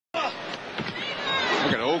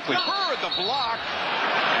Oakley. Bird the block.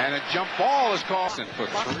 And a jump ball is called for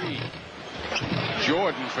 3.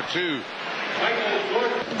 Jordan for 2.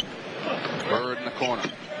 Bird in the corner.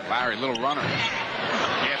 Larry, little runner.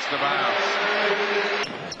 Gets the bounce.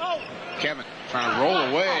 Kevin trying to roll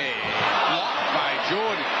away. Blocked by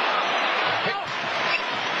Jordan.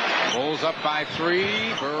 Rolls up by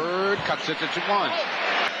 3. Bird cuts it to 1.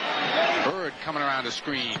 Bird coming around the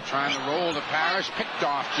screen, trying to roll to Parrish. Picked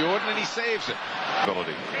off Jordan, and he saves it.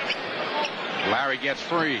 Larry gets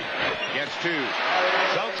free. Gets 2.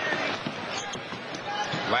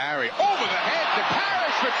 Larry over the head to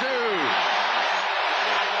Parrish for 2.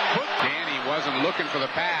 Danny wasn't looking for the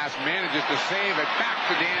pass. Manages to save it. Back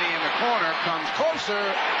to Danny in the corner. Comes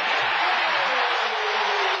closer.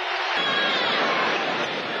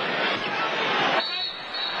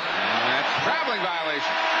 And that's a traveling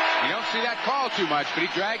violation. You don't see that call too much, but he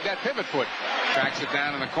dragged that pivot foot. Tracks it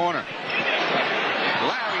down in the corner.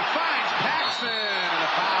 Larry finds Paxson, and a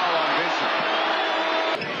foul on Vincent.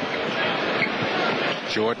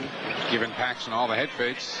 Jordan giving Paxson all the head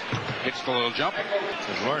fakes. Hits the little jump.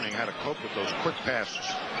 He's learning how to cope with those quick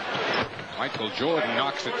passes. Michael Jordan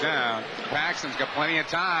knocks it down. Paxson's got plenty of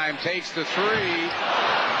time. Takes the 3.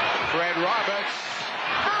 Fred Roberts.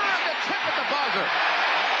 The tip at the buzzer.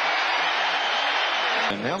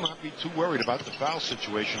 And they'll not be too worried about the foul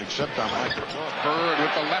situation except on Michael Jordan. Bird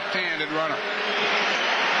with the left-handed runner.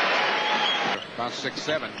 About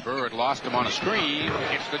 6-7. Bird lost him on a screen.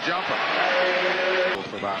 Hits the jumper.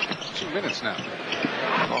 For about 2 minutes now.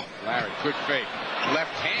 Oh, Larry, good fake.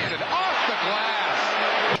 Left-handed off the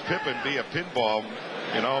glass. Pippen be a pinball,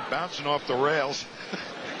 bouncing off the rails.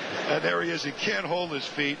 And there he is. He can't hold his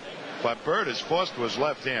feet. But Bird is forced to his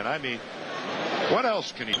left hand. I mean, what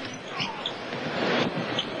else can he do?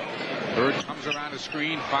 Bird comes around the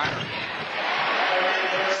screen, firing.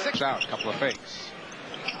 6 out, a couple of fakes.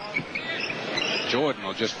 Jordan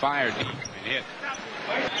will just fire deep and hit.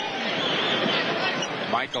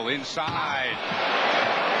 Michael inside.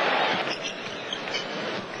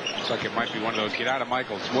 Looks like it might be one of those get out of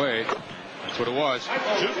Michael's way. That's what it was.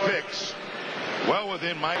 2 picks. Well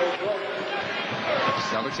within Michael.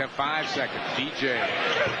 Celtics have 5 seconds. DJ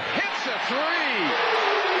hits a 3.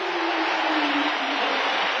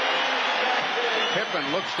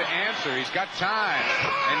 Pippen looks to answer. He's got time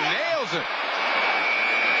and nails it.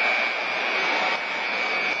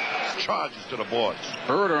 Charges to the boards.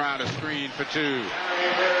 Bird around a screen for 2.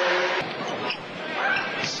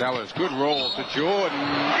 Sellers, good roll to Jordan.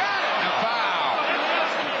 Got it, and a foul.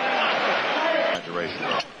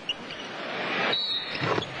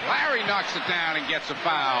 Larry knocks it down and gets a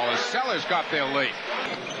foul as Sellers got there late.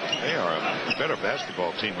 They are a better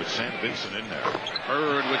basketball team with Sam Vincent in there.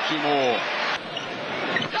 Bird with 2 more.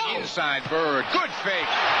 Inside Bird. Good fake.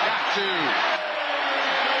 Got 2.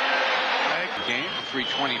 Game.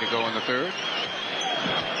 3:20 to go in the 3rd.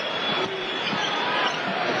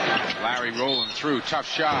 Larry rolling through. Tough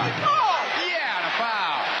shot. Oh, yeah, and a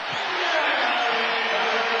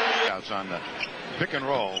foul. Outs on the pick and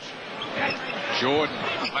rolls. Jordan,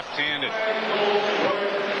 left-handed.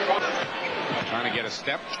 Trying to get a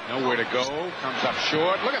step. Nowhere to go. Comes up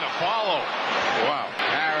short. Look at the follow. Wow.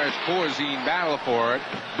 Harris, Porzine battle for it.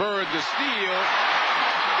 Bird the steal.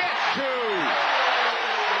 Gets 2.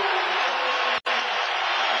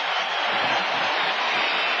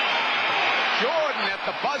 Jordan at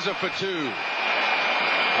the buzzer for 2.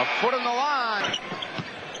 A foot on the line.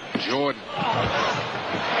 Jordan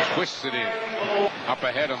twists it in. Up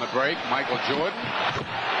ahead on the break. Michael Jordan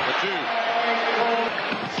for 2.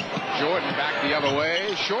 Jordan back the other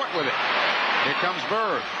way. Short with it. Here comes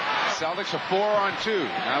Bird. Celtics are 4 on 2.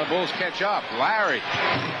 Now the Bulls catch up. Larry.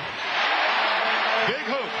 Big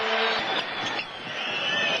hoop.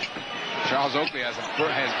 Charles Oakley has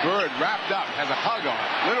Bird wrapped up, has a hug on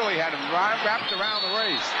it. Literally had him wrapped around the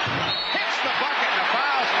waist. Hits the bucket, and the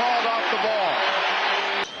foul's called off the ball.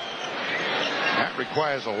 That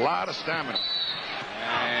requires a lot of stamina.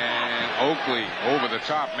 And Oakley over the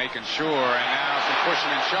top, making sure. And now some pushing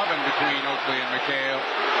and shoving between Oakley and McHale.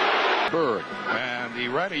 Bird. And the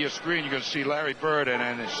right of your screen, you're going to see Larry Bird and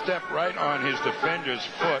step right on his defender's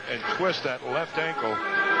foot and twist that left ankle.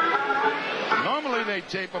 Normally they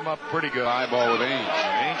tape him up pretty good. Eyeball with Ainge.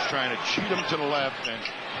 Ainge trying to cheat him to the left. And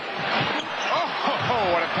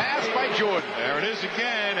oh, what a pass by Jordan. There it is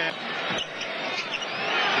again. And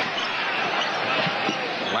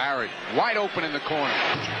Larry wide open in the corner.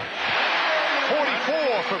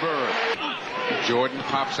 44 for Bird. Jordan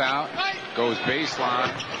pops out, goes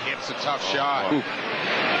baseline, hits a tough shot.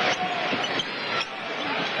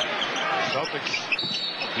 Celtics.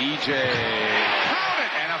 DJ. Count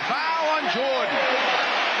it, and a foul on Jordan.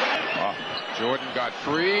 Jordan got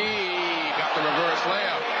free. Got the reverse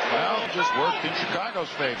layup. Well, just worked in Chicago's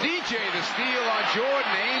favor. DJ the steal on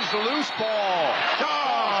Jordan. Aims the loose ball.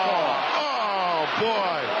 Oh,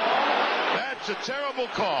 boy. That's a terrible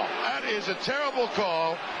call. That is a terrible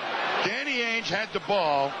call. Danny Ainge had the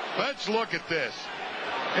ball. Let's look at this.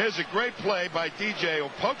 Here's a great play by DJ who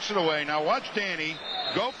pokes it away. Now watch Danny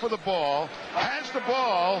go for the ball. Has the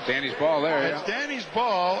ball. Danny's ball there. It's Danny's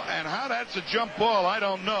ball, and how that's a jump ball, I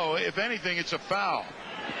don't know. If anything, it's a foul.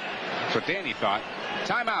 That's what Danny thought.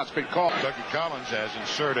 Timeout's been called. Dougie Collins has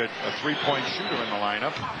inserted a three-point shooter in the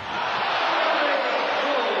lineup.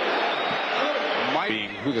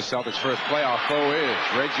 Being who the Celtics' first playoff foe is.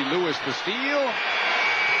 Reggie Lewis the steal.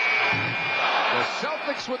 The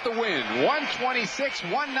Celtics with the win.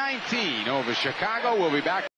 126-119 over Chicago. We'll be back.